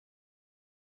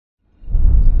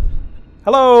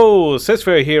Hello,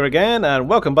 sysfailure here again, and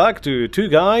welcome back to Two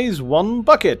Guys, One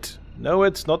Bucket. No,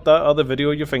 it's not that other video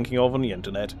you're thinking of on the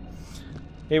internet.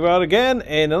 Here we are again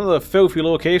in another filthy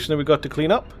location that we've got to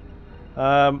clean up.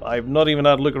 I've not even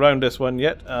had a look around this one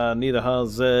yet, neither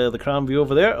has the cram view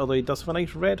over there, although he does have a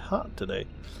nice red hat today.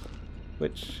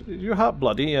 Which, is your hat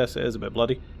bloody? Yes, it is a bit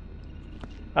bloody.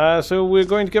 So we're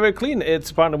going to give it a clean. It's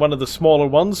apparently one of the smaller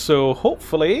ones, so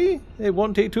hopefully it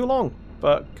won't take too long.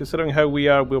 But considering how we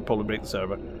are, we'll probably break the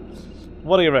server.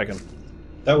 What do you reckon?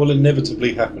 That will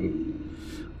inevitably happen.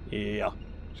 Yeah.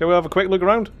 Shall we have a quick look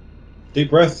around?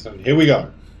 Deep breath, and here we go.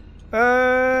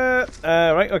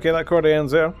 Right, okay, that corridor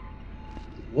ends there.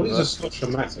 What is a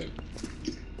slotch-o-matic?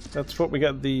 That's what we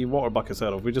get the water buckets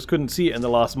out of. We just couldn't see it in the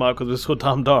last map because it was so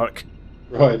damn dark.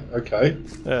 Right, okay.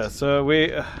 Yeah, so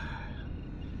we...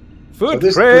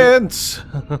 Footprints!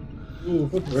 Ooh,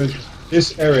 footprints.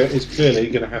 This area is clearly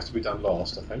going to have to be done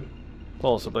last, I think.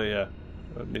 Possibly, yeah.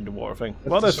 I need the water thing.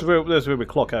 Well, this is where we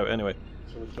clock out anyway.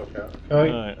 So we clock out.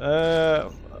 Okay.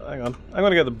 Alright, hang on. I'm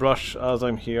going to get the brush as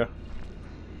I'm here.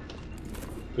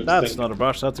 Good That's thing. not a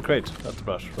brush, that's a crate. That's a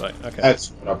brush, right, okay.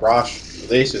 That's not a brush.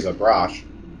 This is a brush.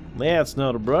 That's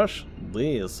not a brush.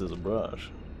 This is a brush.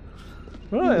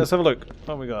 Right, let's have a look.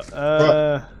 What we got?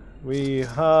 Right. We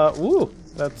have... Ooh,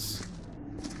 that's...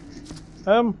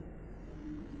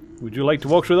 Would you like to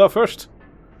walk through that first?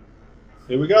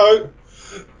 Here we go.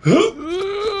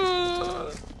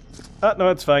 No,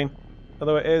 it's fine.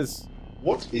 Although it is...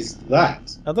 What is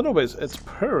that? I don't know, but it's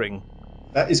purring.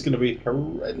 That is going to be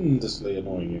horrendously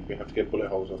annoying if we have to get bullet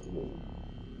holes off the wall.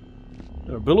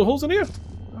 There are bullet holes in here?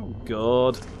 Oh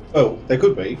god. Oh, there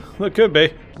could be. There could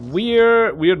be.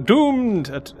 We're doomed.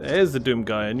 It is the doomed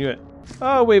guy, I knew it.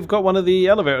 Oh, we've got one of the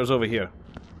elevators over here.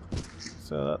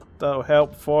 So that'll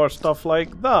help for stuff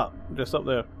like that. Just up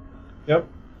there. Yep.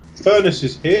 Furnace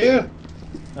is here.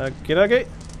 Okay.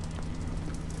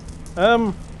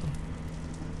 Even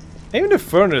the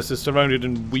furnace is surrounded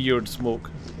in weird smoke.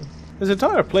 This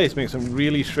entire place makes some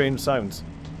really strange sounds.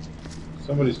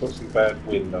 Somebody's got some bad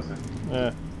wind, I think.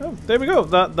 Yeah. Oh, there we go.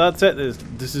 That's it.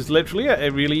 This is literally it.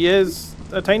 It really is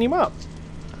a tiny map.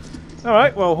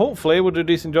 Alright, well hopefully we'll do a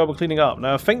decent job of cleaning up.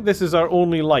 Now I think this is our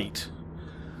only light.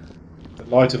 The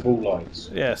light of all lights.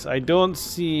 Yes, I don't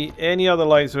see any other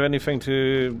lights or anything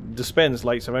to dispense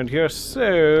lights around here,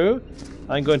 so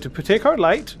I'm going to take our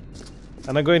light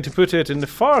and I'm going to put it in the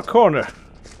far corner.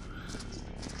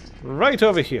 Right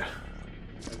over here.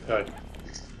 Okay.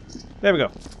 There we go.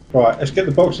 Right, let's get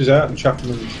the boxes out and chuck them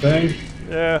in the thing.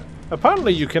 Yeah,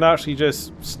 apparently you can actually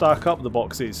just stack up the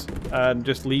boxes and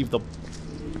just leave them.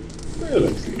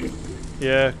 Really?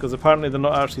 Yeah, because apparently they're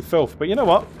not actually filth. But you know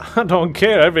what? I don't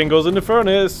care. Everything goes in the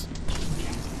furnace.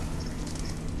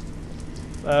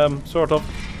 Sort of.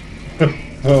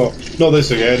 Oh, not this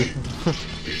again.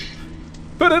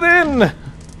 Put it in!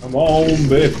 Come on,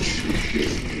 bitch.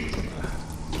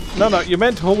 No, you're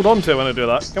meant to hold on to it when I do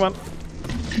that. Come on.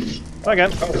 Try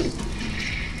again. Oh.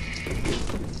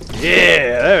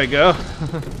 Yeah, there we go.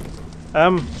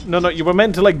 No, you were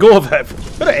meant to let go of it.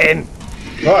 Put it in!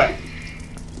 Right.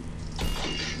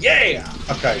 Yeah!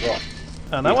 Okay, right.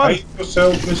 And that one. Hate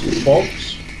yourself, Mr.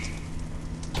 Box.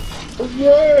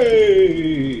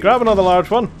 Hooray! Grab another large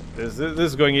one. This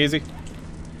is going easy.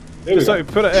 There we So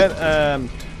go. put it in and...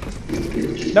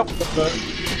 Nope.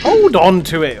 Hold on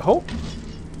to it. Put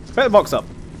the box up.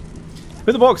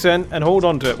 Put the box in and hold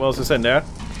on to it whilst it's in there.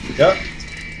 Yep.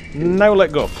 Now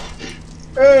let go.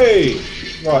 Hey!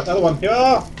 Right, another one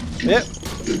here. Yep.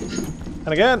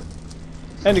 And again.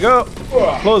 In you go.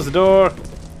 Close the door.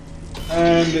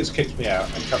 And it's kicked me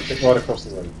out and chucked it right across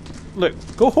the room. Look,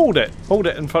 go hold it. Hold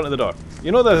it in front of the door.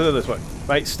 You know this way.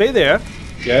 Right, stay there.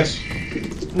 Yes.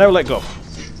 Now let go.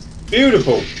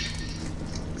 Beautiful.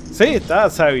 See,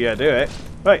 that's how you do it.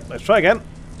 Right, let's try again.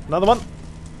 Another one.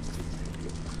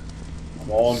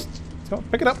 Come on. Come on,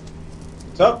 pick it up.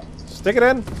 What's up? Stick it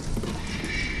in.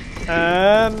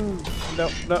 And... No.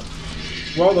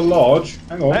 It's rather large.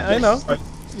 Hang on. I know. Right.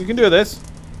 You can do this.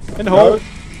 In the No. hole.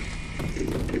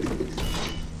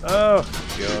 Oh,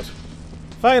 God.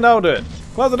 Fine, I'll do it.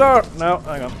 Close the door. No,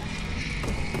 hang on.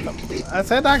 No, I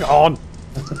said hang on.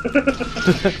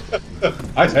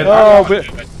 I said, Oh,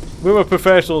 we were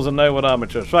professionals and now we're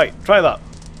amateurs. Right, try that.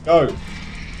 go.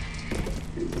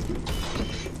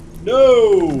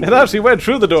 No! It actually went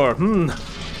through the door.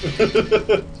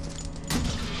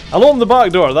 I'll open the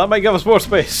back door. That might give us more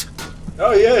space.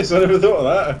 Oh yes, I never thought of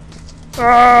that.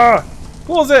 Ah!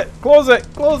 Close it! Close it!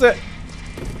 Close it!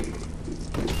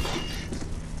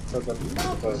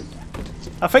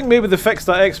 I think maybe they fixed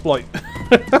that exploit.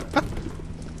 Have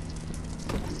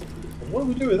What do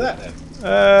we do with that then?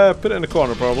 Put it in the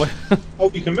corner probably. Oh,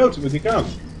 you can melt it with your gun.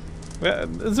 Yeah,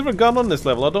 is there a gun on this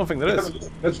level? I don't think there is.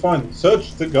 That's fine.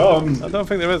 Search the gun. I don't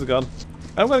think there is a gun.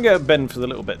 I'm going to get a bin for the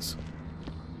little bits.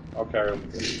 I'll carry on.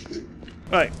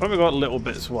 Right, what have we got little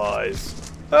bits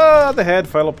wise? Ah, the head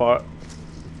fell apart.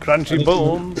 Crunchy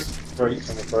bones. Great,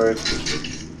 I'm afraid.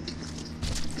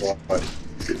 Right.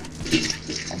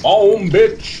 Come on,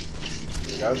 bitch!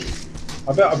 There you go.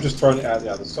 I bet I've just thrown it out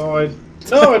the other side.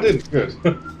 No, I didn't. Good.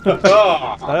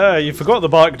 Ah, you forgot the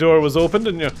back door was open,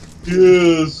 didn't you?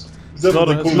 Yes.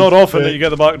 It's not often that you get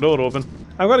the back door open.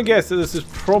 I'm going to guess that this is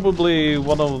probably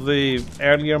one of the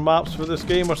earlier maps for this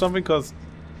game or something, because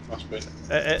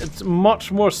it's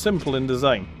much more simple in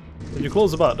design. Did you close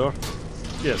the back door?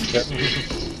 Yes. Yep.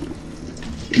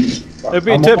 It'd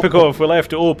be typical if we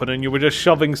left it open and you were just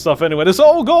shoving stuff anywhere. It's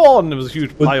all gone! There was a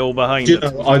huge pile behind it.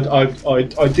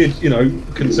 I did,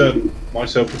 concern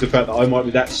myself with the fact that I might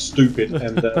be that stupid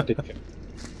and didn't.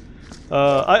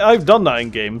 I've done that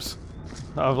in games.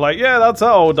 I've like, yeah, that's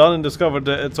all done, and discovered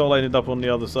that it's all ended up on the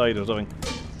other side or something.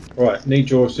 Right, need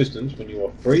your assistance when you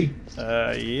are free.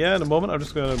 Yeah, in a moment. I'm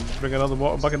just going to bring another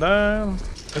water bucket down.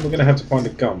 And we're going to have to find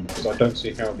a gun, because I don't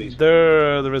see how these...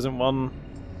 There isn't one.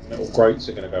 Metal grates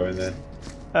are going to go in there.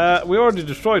 We already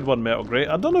destroyed one metal grate.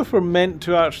 I don't know if we're meant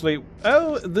to actually...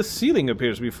 Oh, the ceiling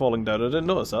appears to be falling down. I didn't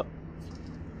notice that.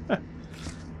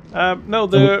 No,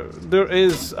 there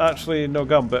is actually no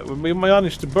gun, but we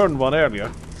managed to burn one earlier.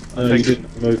 No, you didn't.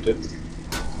 I moved it.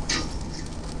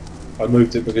 I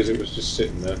moved it because it was just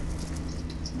sitting there.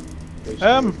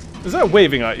 Is that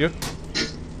waving at you?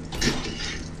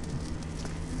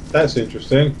 That's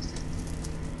interesting.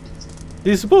 Do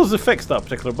you suppose to fix that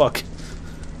particular bug?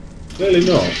 Clearly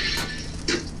not.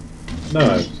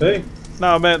 No, see?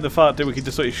 No, I meant the fact that we could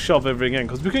just sort of shove everything in,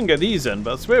 because we couldn't get these in,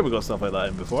 but I swear we got stuff like that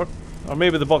in before. Or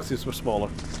maybe the boxes were smaller.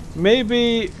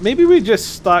 Maybe we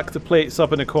just stack the plates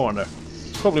up in a corner.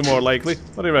 It's probably more likely.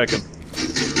 What do you reckon?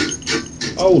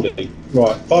 Holy.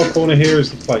 Right, far corner here is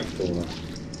the plate corner.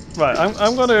 Right,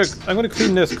 I'm gonna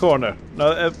clean this corner.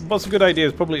 Now, what's a good idea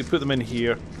is probably to put them in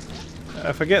here.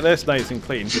 If I get this nice and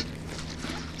clean.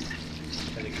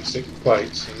 And you can stick the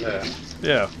plates in there.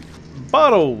 Yeah.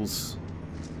 Bottles!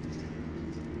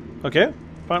 Okay,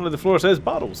 apparently the floor says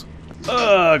bottles.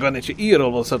 I got an itchy ear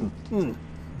all of a sudden.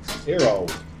 Ear hole.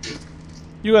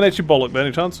 You got an itchy bollock by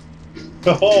any chance?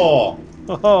 Oh!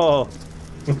 Oh.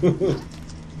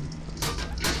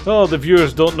 Oh, the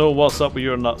viewers don't know what's up with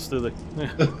your nuts, do they?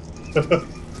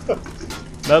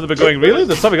 Now they'll be going, really?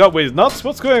 There's something up with his nuts?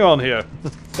 What's going on here?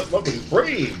 Something up with his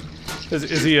brain!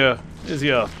 Is he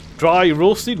a dry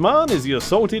roasted man? Is he a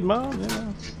salted man?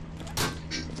 Yeah.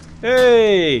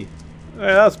 Hey! Yeah,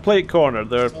 that's plate corner.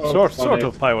 They're sort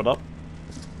of piled up.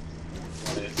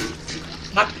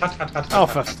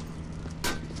 Alpha.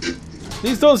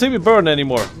 These don't seem to burn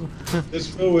anymore.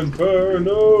 This will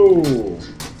inferno!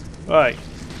 Right.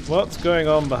 What's going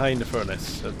on behind the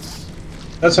furnace?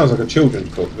 That sounds like a children's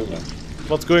book, doesn't it?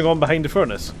 What's going on behind the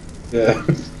furnace? Yeah.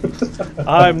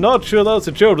 I'm not sure that's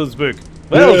a children's book.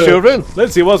 Well, yeah. Children,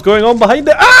 let's see what's going on behind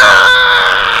the...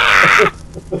 Ah!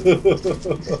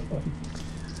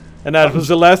 And that was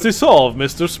the last we saw of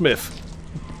Mr. Smith.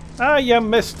 Ah, you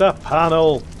missed a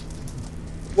panel.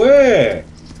 Where?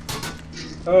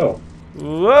 Oh.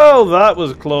 Well, that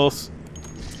was close.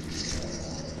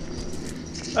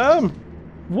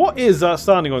 What is that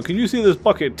standing on? Can you see this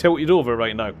bucket tilted over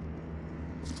right now?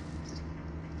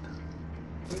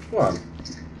 Which one?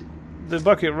 The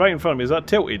bucket right in front of me, is that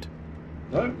tilted?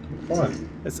 No, fine.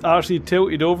 It's actually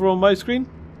tilted over on my screen?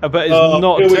 I bet it's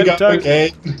not tipped out.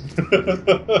 Okay.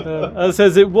 It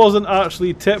says it wasn't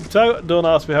actually tipped out. Don't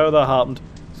ask me how that happened.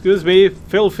 Excuse me,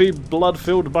 filthy,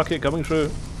 blood-filled bucket coming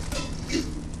through.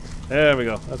 There we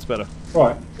go. That's better.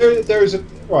 Right, there is a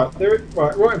right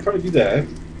in front of you there.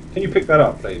 Can you pick that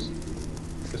up, please?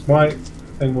 Because my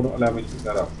thing will not allow me to pick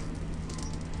that up.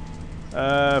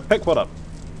 Pick what up?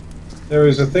 There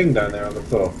is a thing down there on the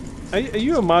floor. Are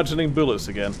you imagining bullets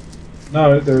again?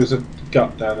 No, there is a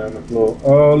gut down there on the floor.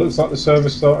 Oh, looks like the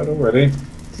service started already.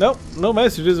 Nope, no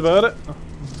messages about it.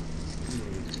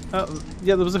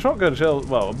 Yeah, there was a shotgun shell,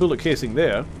 well, a bullet casing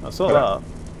there. I saw that.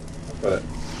 Got it.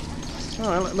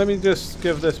 Alright, let me just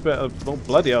give this bit of... Oh,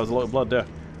 bloody hell, there's a lot of blood there.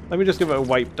 Let me just give it a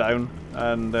wipe down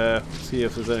and see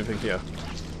if there's anything here.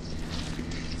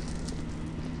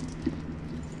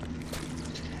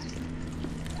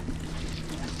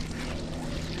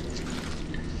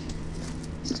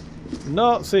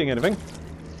 Not seeing anything.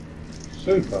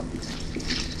 Super.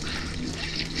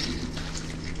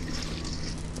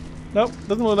 Nope,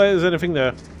 doesn't look like there's anything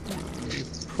there.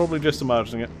 Probably just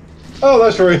imagining it. Oh,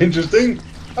 that's very interesting.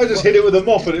 I just hit it with a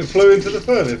mop and it flew into the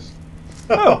furnace.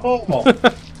 Oh.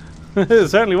 It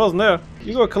certainly wasn't there.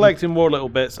 You go collecting more little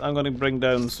bits. I'm going to bring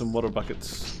down some water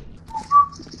buckets.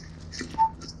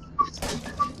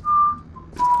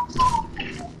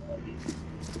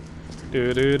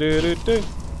 Do do do do do.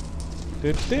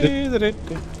 Do do do do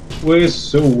do.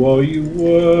 Whistle while you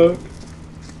work.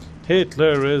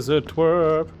 Hitler is a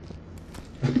twerp.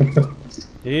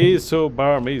 He's so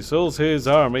barmy, so's his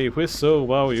army. Whistle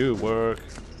while you work.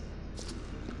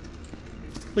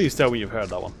 Please tell me you've heard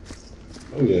that one.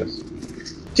 Oh yes.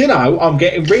 Do you know, I'm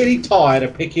getting really tired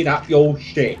of picking up your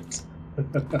shit. You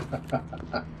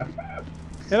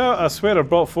know, I swear I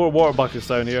brought 4 water buckets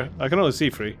down here. I can only see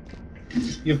 3.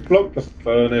 You've blocked the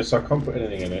furnace, I can't put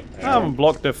anything in it. I haven't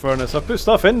blocked the furnace, I've put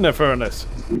stuff in the furnace.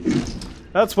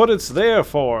 That's what it's there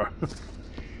for.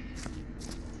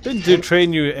 Didn't they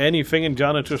train you anything in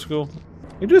janitor school?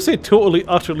 You just say totally,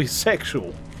 utterly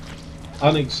sexual.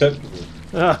 Unacceptable.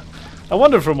 I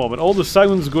wonder for a moment, all the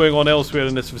sounds going on elsewhere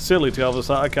in this facility, I was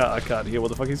like, I can't hear what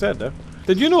the fuck he said there.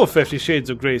 Did you know 50 Shades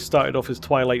of Grey started off as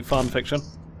Twilight fan fiction?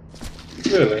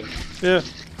 Really? Yeah.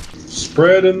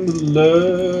 Spreading the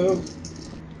love.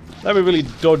 That'd be a really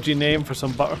dodgy name for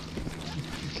some butter.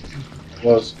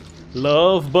 Was.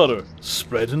 Love butter,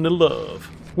 spreading the love.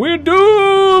 We're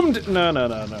doomed! No.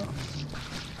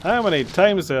 How many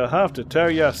times do I have to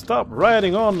tell you stop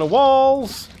writing on the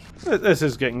walls? This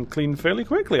is getting clean fairly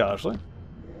quickly, actually.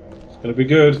 It's gonna be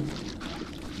good.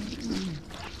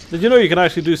 Did you know you can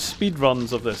actually do speed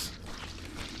runs of this?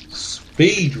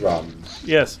 Speed runs?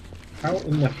 Yes. How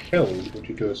in the hell would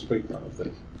you do a speed run of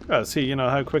this? Well, see, you know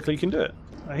how quickly you can do it.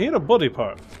 I hear a body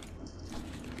part.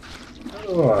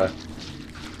 Alright.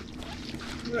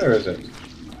 Where is it?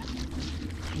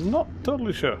 Not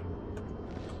totally sure.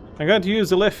 I'm going to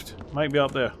use the lift. Might be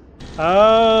up there.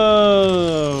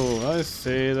 Oh, I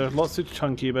see. There's lots of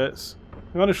chunky bits.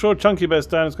 I'm going to throw chunky bits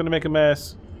down. It's going to make a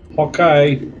mess.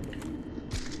 Okay.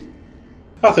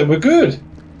 I think we're good.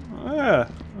 Yeah.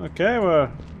 Okay, we're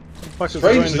buckets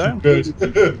Strangely going down.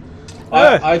 good.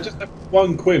 Yeah. I just have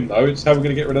one quim though. It's how we're going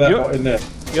to get rid of that pot in there.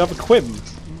 You have a quib?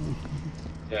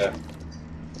 Yeah.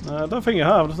 I don't think you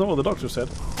have. That's not what the doctor said.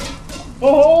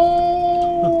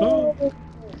 Oh!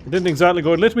 He didn't exactly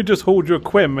go, let me just hold your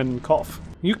quim and cough.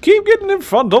 You keep getting in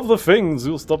front of the things.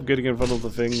 You'll stop getting in front of the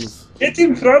things. Get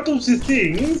in front of the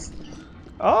things.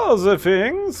 Oh, the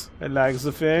things. I like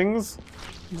the things.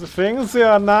 The things, they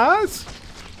are nice.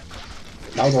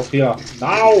 Out of here.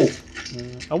 Now!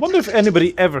 I wonder if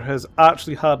anybody ever has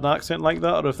actually had an accent like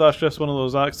that, or if that's just one of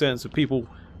those accents that people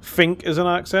think is an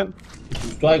accent. If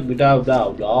you strike me down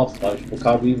now, the after will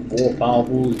become even more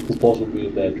powerful than you could possibly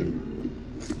imagine.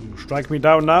 Strike me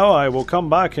down now, I will come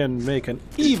back and make an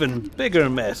even bigger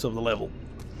mess of the level.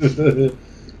 If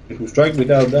you strike me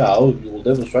down now, you will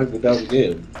never strike me down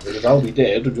again, because I'll be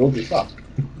dead and you'll be fucked.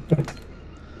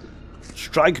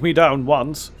 Strike me down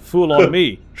once, fool on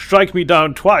me. Strike me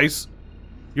down twice.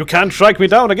 You can't strike me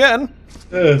down again.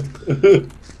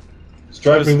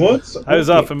 Strike me once. How's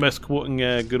that for misquoting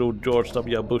good old George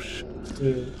W. Bush?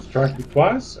 Strike me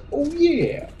twice. Oh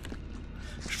yeah.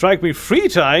 Strike me 3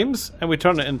 times, and we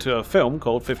turn it into a film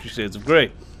called 50 Shades of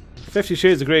Grey. 50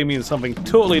 Shades of Grey means something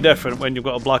totally different when you've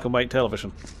got a black and white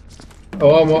television.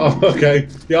 Oh, I'm okay.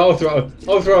 Yeah, I'll throw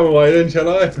them away then, shall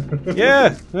I? Yeah.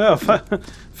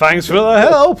 Thanks for the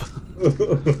help.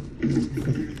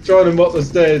 Trying to mop the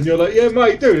stairs, and you're like, yeah,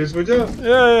 mate, do this, would you?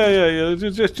 Yeah.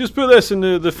 Just put this in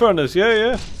the furnace.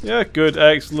 Yeah. Good,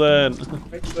 excellent.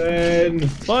 Then.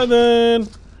 Bye then.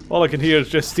 All I can hear is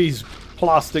just these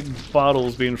plastic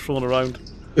barrels being thrown around.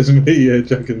 It's me,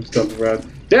 chucking stuff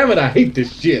around. Damn it, I hate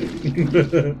this shit.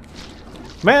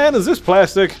 Man, is this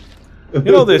plastic? You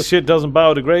know this shit doesn't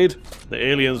biodegrade. The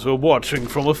aliens were watching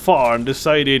from afar and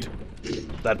decided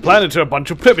that planet are a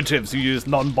bunch of primitives who use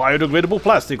non-biodegradable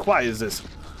plastic. Why is this?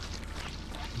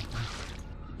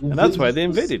 And that's why they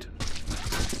invaded.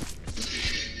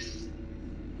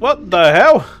 What the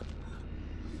hell?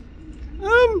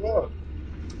 What?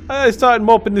 I started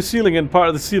mopping the ceiling and part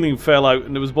of the ceiling fell out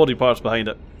and there was body parts behind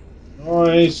it.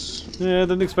 Nice. Yeah,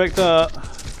 didn't expect that.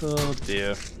 Oh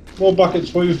dear. More buckets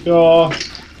for you, Scar.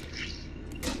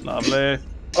 Lovely.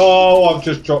 Oh, I've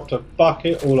just dropped a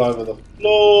bucket all over the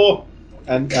floor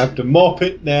and have to mop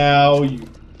it now, you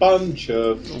bunch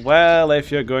of... Well,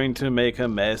 if you're going to make a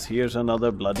mess, here's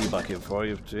another bloody bucket for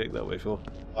you to take that way for.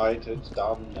 Right, it's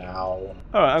done now.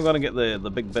 Alright, I'm going to get the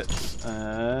big bits.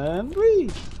 And whee!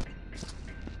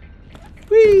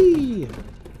 Whee!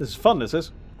 This is fun, this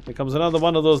is. Here comes another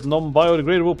one of those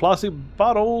non-biodegradable plastic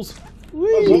bottles.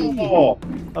 Whee! Huzzah!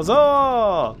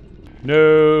 Huzzah!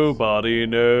 Nobody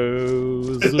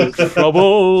knows the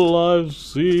trouble I've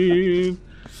seen.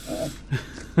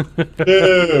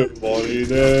 Nobody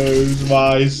knows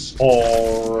my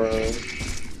sorrow.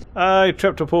 I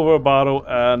tripped up over a barrel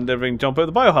and everything jumped out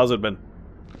of the biohazard bin.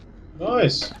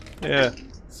 Nice. Yeah.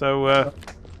 So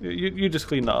you just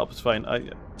clean that up. It's fine.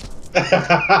 Well,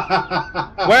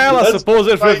 I suppose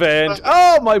it's revenge.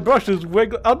 Oh, my brush is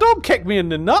wiggling. Oh, don't kick me in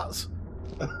the nuts.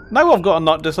 Now I've got a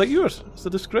nut just like yours. It's a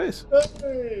disgrace.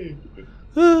 Hey.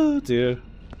 Oh dear.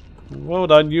 Well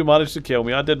done, you managed to kill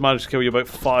me. I did manage to kill you about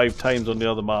 5 times on the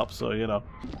other map, so you know.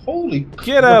 Holy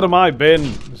Get out of my bin.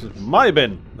 This is my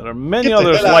bin. There are many Get the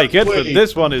others hell out like of it, the but way.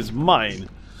 this one is mine.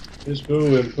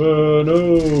 Disco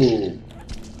Inferno.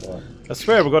 I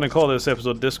swear we're going to call this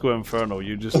episode Disco Inferno.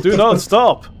 You just do not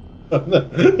stop.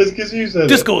 It's because you said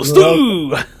Disco it.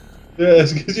 Stew! Yeah,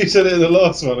 it's because you said it in the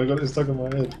last one. I got it stuck in my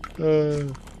head.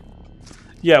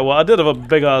 Yeah, well, I did have a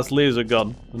big-ass laser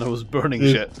gun, and I was burning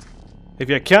Yeah. shit. If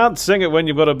you can't sing it when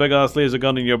you've got a big-ass laser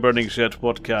gun and you're burning shit,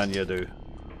 what can you do?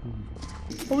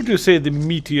 What would you say the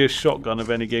meatiest shotgun of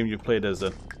any game you've played is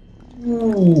then?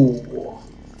 Ooh,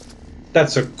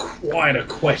 that's quite a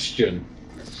question.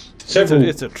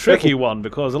 It's a tricky one,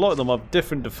 because a lot of them have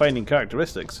different defining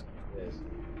characteristics.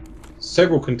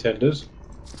 Several contenders.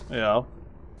 Yeah.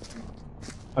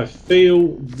 I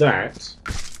feel that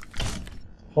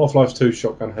Half-Life 2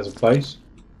 shotgun has a place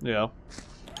Yeah.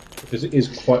 because it is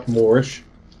quite Moorish.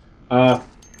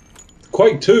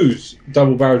 Quake 2's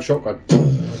double-barreled shotgun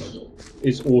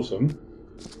is awesome.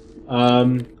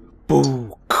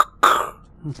 Boo.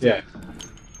 Yeah.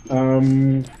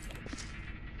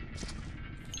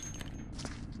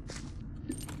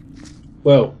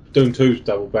 Well, Doom 2's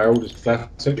double-barreled is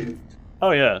classic.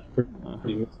 Oh, yeah.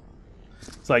 Pretty much.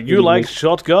 It's like, you like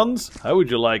shotguns? How would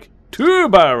you like 2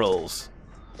 barrels?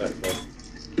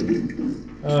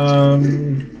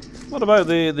 What about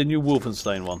the new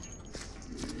Wolfenstein one?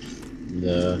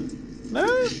 No.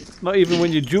 No? Not even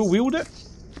when you dual wield it?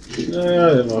 No,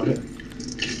 I don't like it.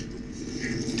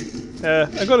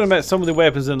 I gotta admit, some of the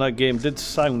weapons in that game did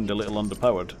sound a little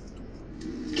underpowered.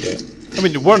 Yeah. I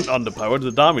mean, they weren't underpowered,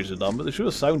 the damage they done, but they should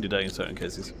have sounded out in certain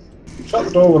cases. Shut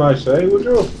the door when I say, would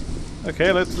you?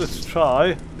 Okay, let's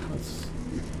try.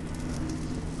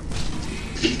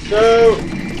 Go!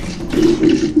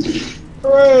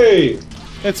 Hooray!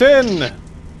 It's in!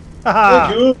 Haha!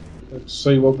 Thank you. Let's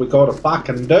see what we gotta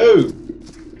fucking do.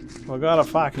 We gotta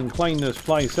fucking clean this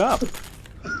place up.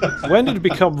 When did it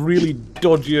become really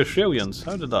dodgy Australians?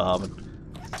 How did that happen?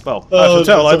 Well, I should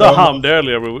tell, like, that happened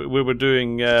earlier. We were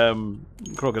doing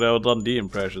Crocodile Dundee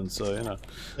impressions, so, you know.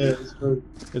 Yeah, it's true.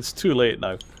 It's too late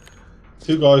now.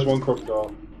 2 guys, 1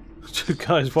 crocodile. 2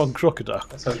 guys, 1 crocodile.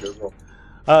 That sounds good, wrong.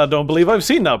 I don't believe I've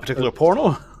seen that particular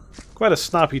porno. Quite a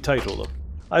snappy title, though.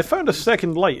 I found a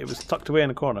second light. It was tucked away in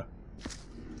a corner.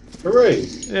 Hooray!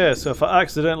 Yeah, so if I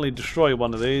accidentally destroy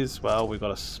one of these, well, we've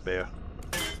got a spare.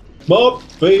 Mop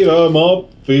fever,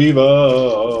 mop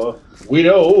fever. We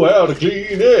know how to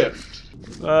clean it.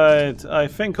 Right, I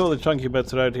think all the chunky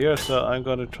bits are out here, so I'm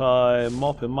going to try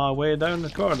mopping my way down the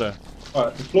corridor.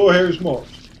 Right, the floor here is mopped.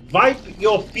 Wipe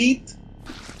your feet.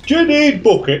 Do you need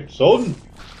buckets, son?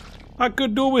 I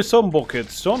could do with some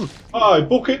buckets, son. Hi,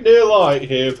 bucket near light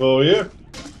here for you.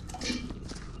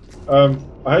 I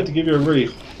had to give you a really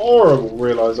horrible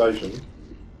realisation.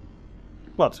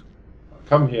 What?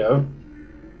 Come here.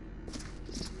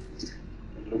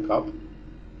 Look up.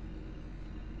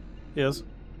 Yes.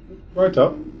 Right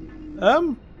up.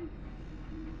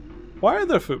 Why are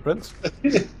there footprints?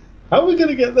 How are we going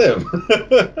to get them?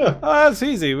 That's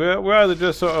easy. We either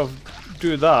just sort of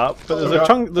do that, but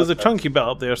there's a chunky bit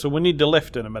up there, so we need the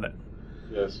lift in a minute.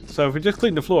 Yes. So if we just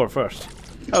clean the floor first.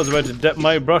 I was about to dip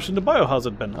my brush in the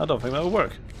biohazard bin. I don't think that would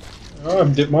work. I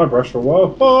haven't dipped my brush for a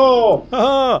while. Oh!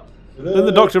 Haha! Then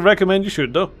the doctor recommend you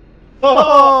should, though.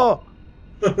 Oh!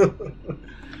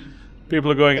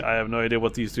 People are going, I have no idea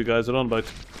what these 2 guys are on about.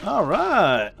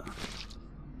 Alright.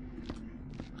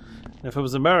 If it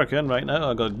was American right now,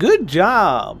 I'd go, good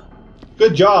job!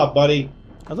 Good job, buddy.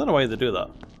 I don't know why they do that.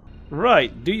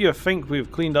 Right, do you think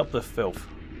we've cleaned up the filth?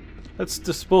 Let's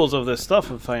dispose of this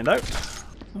stuff and find out.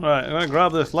 Alright, I'm going to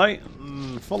grab this light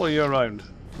and follow you around.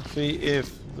 See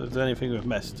if there's anything we've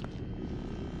missed.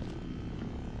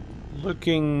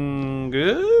 Looking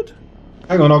good?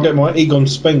 Hang on, I'll get my Egon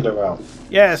Spengler out.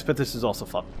 Yes, but this is also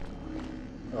fun.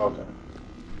 Okay.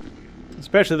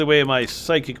 Especially the way my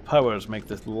psychic powers make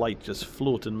this light just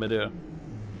float in midair.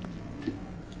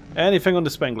 Anything on the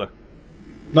Spengler?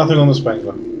 Nothing on the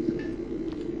Spengler.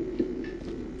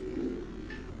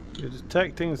 You're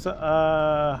detecting...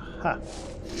 ha.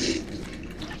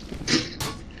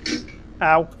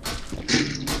 Ow.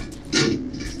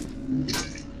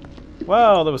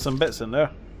 Well, there were some bits in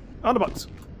there. On the box.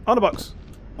 On the box.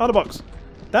 On the box.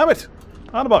 Damn it.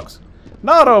 On the box.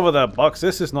 Not over the box.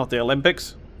 This is not the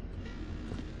Olympics.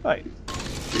 Right.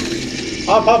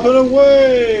 Up and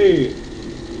away!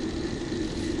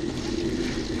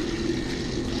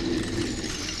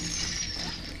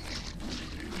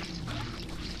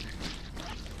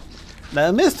 Now,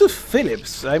 Mr.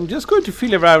 Phillips, I'm just going to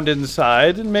feel around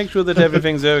inside and make sure that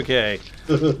everything's okay.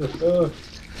 Are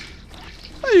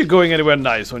you going anywhere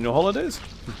nice on your holidays?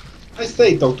 I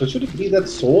say, Doctor, should it be that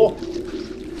sore?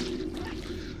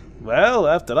 Well,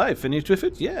 after I finished with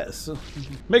it, yes.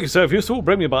 Make yourself useful,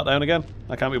 bring me back down again.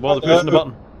 I can't be bothered pushing the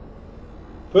button.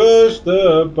 Push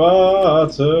the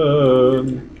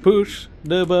button. Push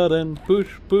the button,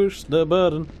 push the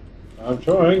button. I'm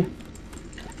trying.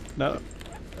 No.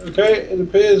 Okay, it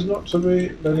appears not to be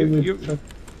letting me...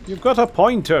 You've got a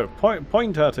pointer.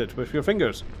 Point at it with your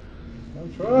fingers.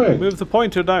 I'm trying. Move the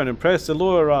pointer down and press the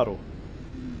lower arrow.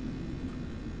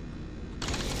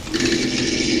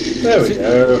 There we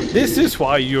go. This is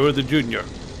why you're the junior.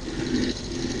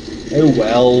 Oh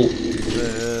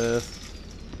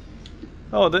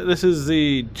well. This is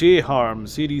the J-Harm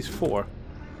Series 4.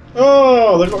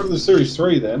 Oh, they got rid of the Series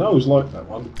 3 then. I always liked that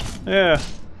one. Yeah.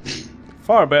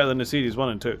 Far better than the Series 1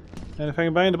 and 2.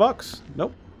 Anything behind the box?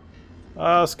 Nope.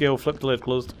 Ah, scale, flip the lid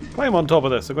closed. Climb on top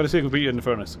of this. I'm going to see if I can beat you in the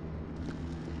furnace.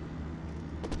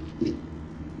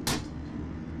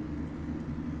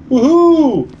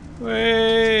 Woohoo!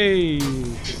 Way!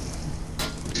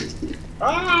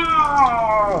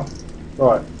 Ah!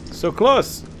 Right. So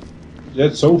close.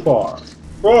 Yet so far.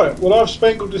 Right, well I've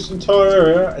spangled this entire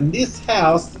area and this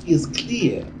house is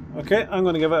clear. Okay, I'm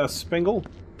going to give it a spingle.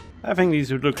 I think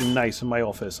these would look nice in my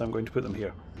office. I'm going to put them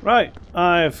here. Right,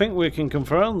 I think we can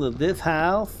confirm that this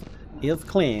house is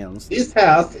cleansed. This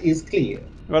house is clear.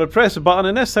 I'm going to press a button,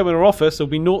 and next time in our office there'll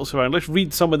be notes around. Let's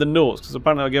read some of the notes, because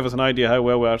apparently that'll give us an idea how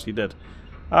well we actually did.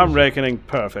 I'm reckoning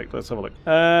perfect. Let's have a look.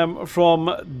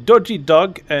 From Dodgy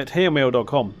Doug at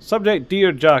haymail.com. Subject: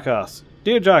 Dear Jackass.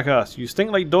 Dear Jackass, you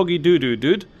stink like doggy doo-doo,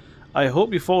 dude. I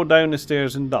hope you fall down the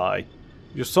stairs and die.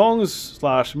 Your songs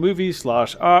 / movies /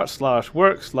 art /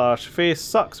 work / face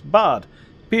sucks bad.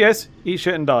 P.S. Eat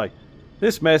shit and die.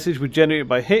 This message was generated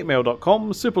by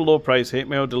hatemail.com. Super low price hate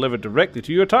mail delivered directly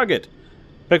to your target.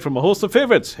 Pick from a host of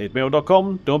favourites.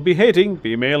 Hatemail.com. Don't be hating,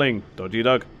 be mailing. Dodgy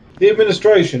Doug. The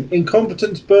administration.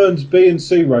 Incompetence burns B and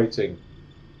C rating.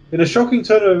 In a shocking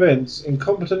turn of events,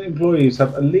 incompetent employees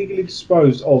have illegally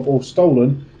disposed of or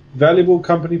stolen valuable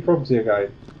company property again.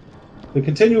 The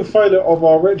continual failure of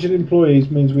our wretched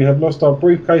employees means we have lost our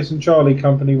briefcase and Charlie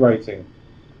company rating.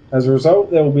 As a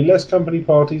result, there will be less company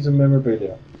parties and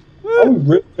memorabilia. Are we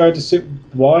really going to sit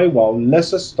by while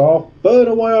lesser staff burn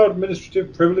away our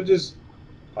administrative privileges?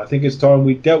 I think it's time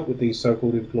we dealt with these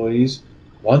so-called employees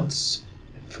once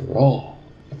and for all.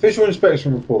 Official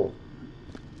inspection report.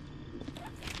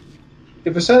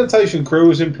 If a sanitation crew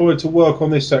was employed to work on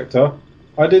this sector,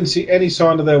 I didn't see any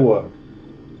sign of their work.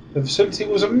 The facility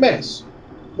was a mess.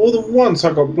 More than once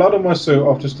I got blood on my suit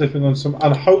after slipping on some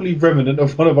unholy remnant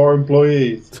of one of our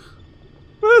employees.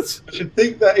 What? I should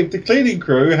think that if the cleaning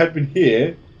crew had been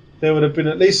here, there would have been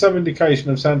at least some indication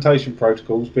of sanitation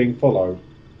protocols being followed.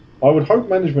 I would hope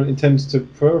management intends to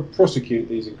prosecute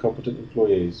these incompetent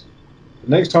employees. The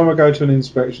next time I go to an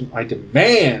inspection, I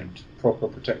demand proper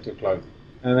protective clothing.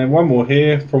 And then one more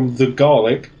here from The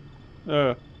Garlic.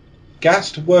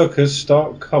 Gassed workers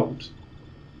start cult.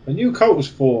 A new cult was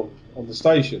formed on the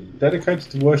station,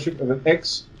 dedicated to worship of an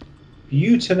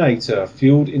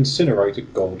ex-butanator-fueled incinerator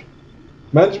god.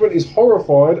 Management is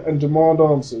horrified and demand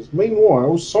answers.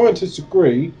 Meanwhile, scientists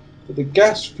agree that the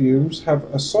gas fumes have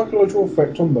a psychological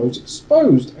effect on those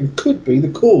exposed and could be the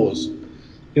cause.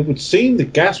 It would seem the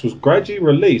gas was gradually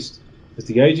released as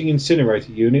the aging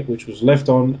incinerator unit, which was left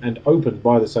on and opened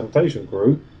by the sanitation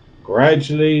crew,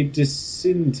 gradually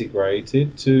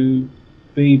disintegrated to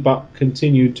be but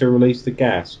continued to release the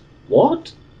gas.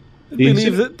 What?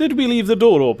 Did we leave the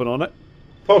door open on it?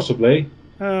 Possibly.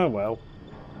 Oh, well.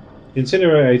 The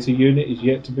incinerator unit is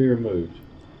yet to be removed.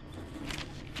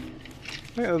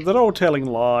 Yeah, they're all telling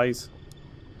lies.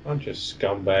 Bunch of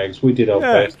scumbags. We did our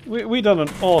best. We done an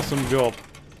awesome job.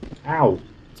 Ow.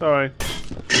 Sorry.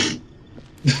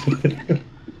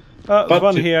 There's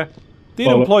one here.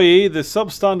 Dear employee, the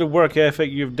substandard work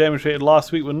ethic you've demonstrated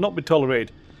last week will not be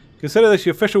tolerated. Consider this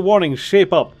your official warning.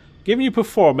 Shape up. Given your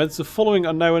performance, the following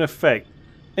are now in effect.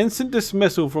 Instant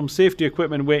dismissal from safety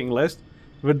equipment waiting list.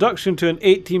 Reduction to an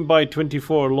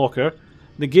 18x24 locker.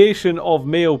 Negation of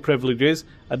male privileges.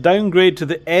 A downgrade to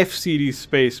the F-Series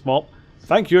space mop.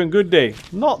 Thank you and good day.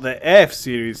 Not the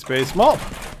F-Series Space Mop.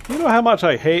 You know how much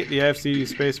I hate the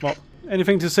F-Series Space Mop.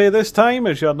 Anything to say this time,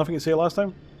 as you had nothing to say last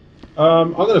time?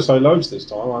 I'm going to say loads this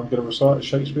time. I'm going to recite a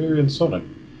Shakespearean sonnet.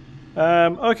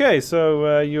 Okay,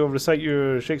 so you'll recite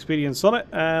your Shakespearean sonnet,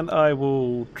 and I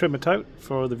will trim it out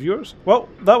for the viewers. Well,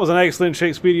 that was an excellent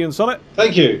Shakespearean sonnet.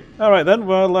 Thank you. Alright then,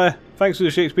 well, thanks for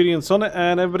the Shakespearean sonnet,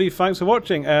 and everybody, thanks for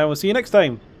watching, and we'll see you next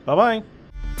time. Bye-bye.